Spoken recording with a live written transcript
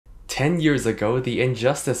10 years ago, the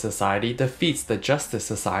Injustice Society defeats the Justice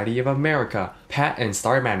Society of America. Pat and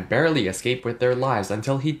Starman barely escape with their lives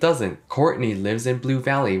until he doesn't. Courtney lives in Blue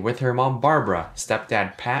Valley with her mom Barbara,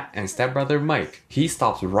 stepdad Pat, and stepbrother Mike. He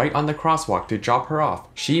stops right on the crosswalk to drop her off.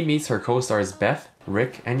 She meets her co-stars Beth,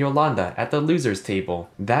 Rick, and Yolanda at the losers table.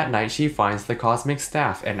 That night she finds the cosmic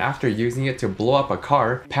staff, and after using it to blow up a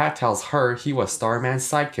car, Pat tells her he was Starman's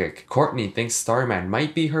sidekick. Courtney thinks Starman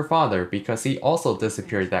might be her father because he also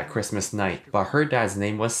disappeared that Christmas night, but her dad's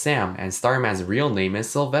name was Sam and Starman's real name is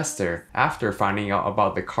Sylvester. After finding out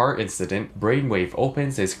about the car incident, Brainwave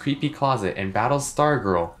opens his creepy closet and battles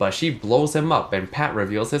Stargirl, but she blows him up and Pat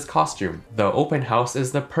reveals his costume. The open house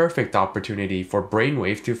is the perfect opportunity for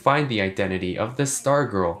Brainwave to find the identity of the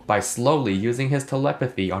Stargirl by slowly using his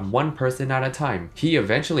telepathy on one person at a time. He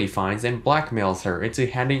eventually finds and blackmails her into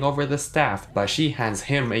handing over the staff, but she hands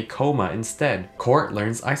him a coma instead. Court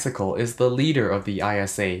learns Icicle is the leader of the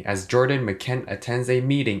ISA as Jordan McKent attends a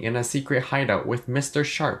meeting in a secret hideout with Mr.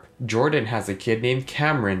 Sharp. Jordan has a kid named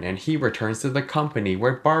Cameron and he returns to the company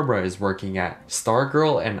where Barbara is working at.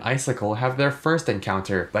 Stargirl and Icicle have their first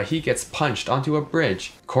encounter, but he gets punched onto a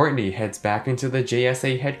bridge. Courtney heads back into the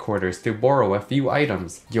JSA headquarters to borrow a few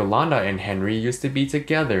items. Yolanda and Henry used to be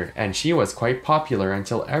together, and she was quite popular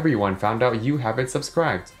until everyone found out you haven't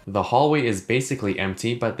subscribed. The hallway is basically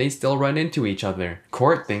empty, but they still run into each other.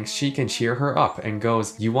 Court thinks she can cheer her up and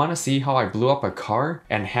goes, "You wanna see how I blew up a car?"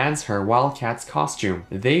 and hands her Wildcat's costume.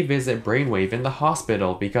 They visit Brainwave in the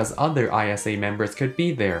hospital because other ISA members could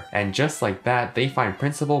be there, and just like that, they find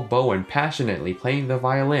Principal Bowen passionately playing the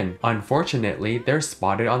violin. Unfortunately, they're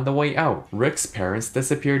spotted on the way out. Rick's parents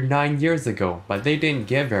disappeared 9 years ago, but they didn't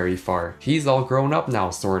get very far. He's all grown up now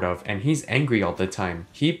sort of, and he's angry all the time.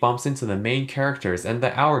 He bumps into the main characters and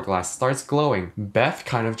the hourglass starts glowing. Beth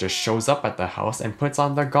kind of just shows up at the house and puts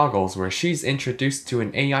on the goggles where she's introduced to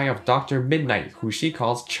an AI of Dr. Midnight who she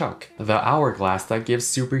calls Chuck. The hourglass that gives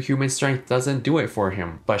superhuman strength doesn't do it for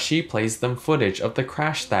him, but she plays them footage of the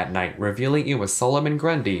crash that night, revealing it was Solomon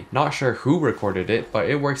Grundy. Not sure who recorded it, but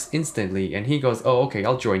it works instantly and he goes, "Oh okay,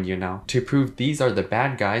 I'll join you now." To prove these are the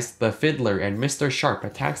bad guys, the Fiddler and Mr. Sharp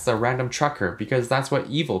attacks the random trucker because that's what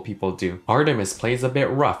evil people do. Artemis plays a bit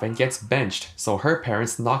rough and gets benched, so her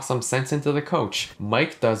parents knock some sense into the coach.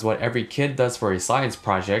 Mike does what every kid does for a science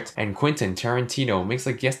project, and Quentin Tarantino makes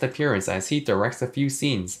a guest appearance as he directs a few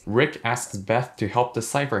scenes. Rick asks Beth to help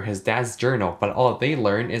decipher his dad's journal, but all they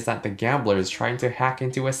learn is that the gambler is trying to hack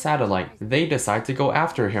into a satellite. They decide to go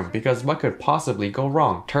after him because what could possibly go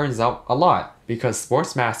wrong? Turns out, a lot. Because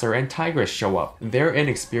Sportsmaster and Tigress show up. Their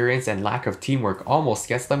inexperience and lack of teamwork almost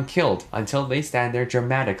gets them killed until they stand there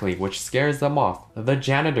dramatically, which scares them off. The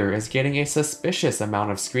janitor is getting a suspicious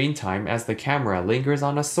amount of screen time as the camera lingers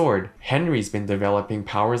on a sword. Henry's been developing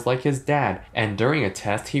powers like his dad, and during a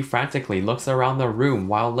test he frantically looks around the room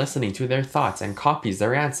while listening to their thoughts and copies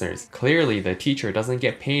their answers. Clearly the teacher doesn't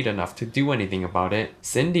get paid enough to do anything about it.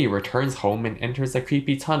 Cindy returns home and enters a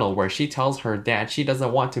creepy tunnel where she tells her dad she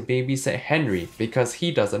doesn't want to babysit Henry because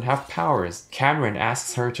he doesn't have powers. Cameron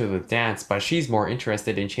asks her to the dance, but she's more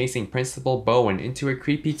interested in chasing Principal Bowen into a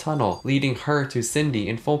creepy tunnel, leading her to Cindy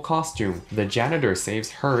in full costume. The janitor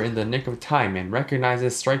saves her in the nick of time and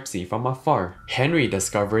recognizes Stripesy from afar. Henry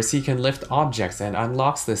discovers he can lift objects and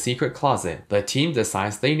unlocks the secret closet. The team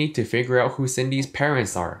decides they need to figure out who Cindy's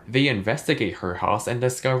parents are. They investigate her house and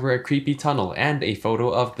discover a creepy tunnel and a photo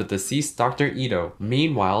of the deceased Dr. Ito.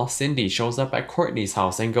 Meanwhile, Cindy shows up at Courtney's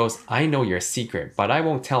house and goes, "I know your secret, but I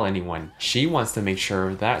won't tell anyone." She wants to make sure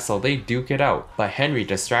of that, so they duke it out, but Henry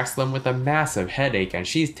distracts them with a massive headache and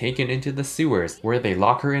she's taken into the sewers where they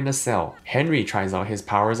lock her in a cell. Henry tries out his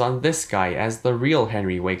powers on this guy as the real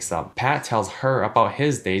Henry wakes up. Pat tells her about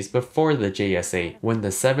his days before the JSA when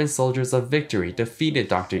the 7 Soldiers of Victory defeated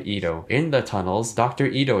Dr. Ito. In the tunnels, Dr.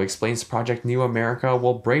 Ito explains Project New America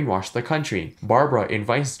will brainwash the country. Barbara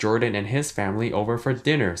invites Jordan and his family over for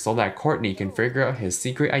dinner so that Courtney can figure out his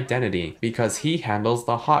secret identity because he handles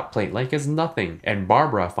the hot plate like it's nothing, and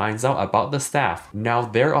Barbara finds out about the staff. Now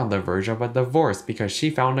they're on the verge of a divorce because she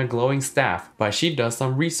found a glowing staff, but she does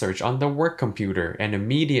some research on the work computer and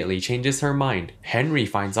immediately changes her mind. Henry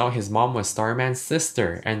finds out his mom was Starman's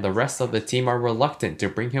sister, and the rest of the team are reluctant to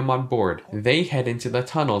bring him on board. They head into the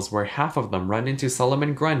tunnels where half of them run into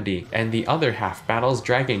Solomon Grundy and the other half battles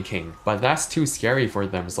Dragon King, but that's too scary for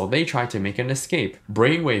them, so they try to make an escape.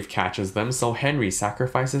 Brainwave catches them, so Henry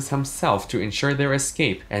sacrifices himself himself to ensure their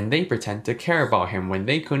escape, and they pretend to care about him when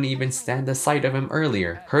they couldn't even stand the sight of him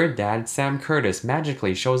earlier. Her dad, Sam Curtis,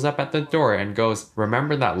 magically shows up at the door and goes,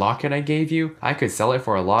 "Remember that locket I gave you? I could sell it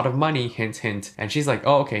for a lot of money, hint hint." And she's like,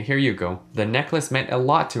 "Oh, okay, here you go." The necklace meant a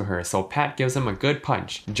lot to her, so Pat gives him a good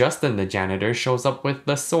punch. Justin, the janitor, shows up with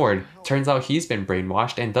the sword. Turns out he's been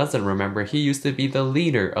brainwashed and doesn't remember he used to be the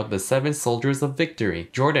leader of the 7 Soldiers of Victory.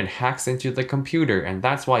 Jordan hacks into the computer, and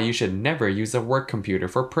that's why you should never use a work computer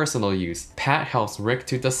for personal use. Pat helps Rick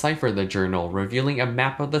to decipher the journal, revealing a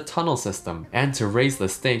map of the tunnel system. And to raise the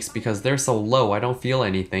stakes, because they're so low I don't feel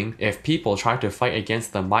anything, if people try to fight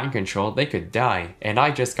against the mind control, they could die. And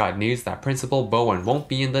I just got news that Principal Bowen won't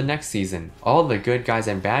be in the next season. All the good guys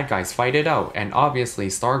and bad guys fight it out, and obviously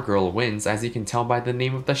Stargirl wins, as you can tell by the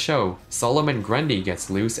name of the show. Solomon Grundy gets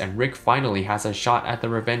loose, and Rick finally has a shot at the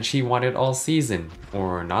revenge he wanted all season.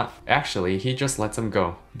 Or not. Actually, he just lets him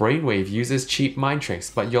go. Brainwave uses cheap mind tricks,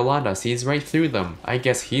 but Yolanda sees right through them. I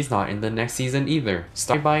guess he's not in the next season either.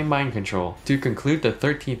 Start by mind control. To conclude the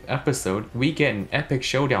 13th episode, we get an epic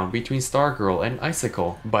showdown between Stargirl and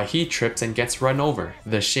Icicle, but he trips and gets run over.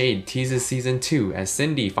 The Shade teases season 2 as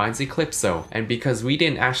Cindy finds Eclipso, and because we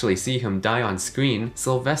didn't actually see him die on screen,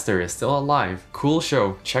 Sylvester is still alive. Cool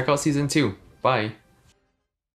show. Check out season 2. Bye.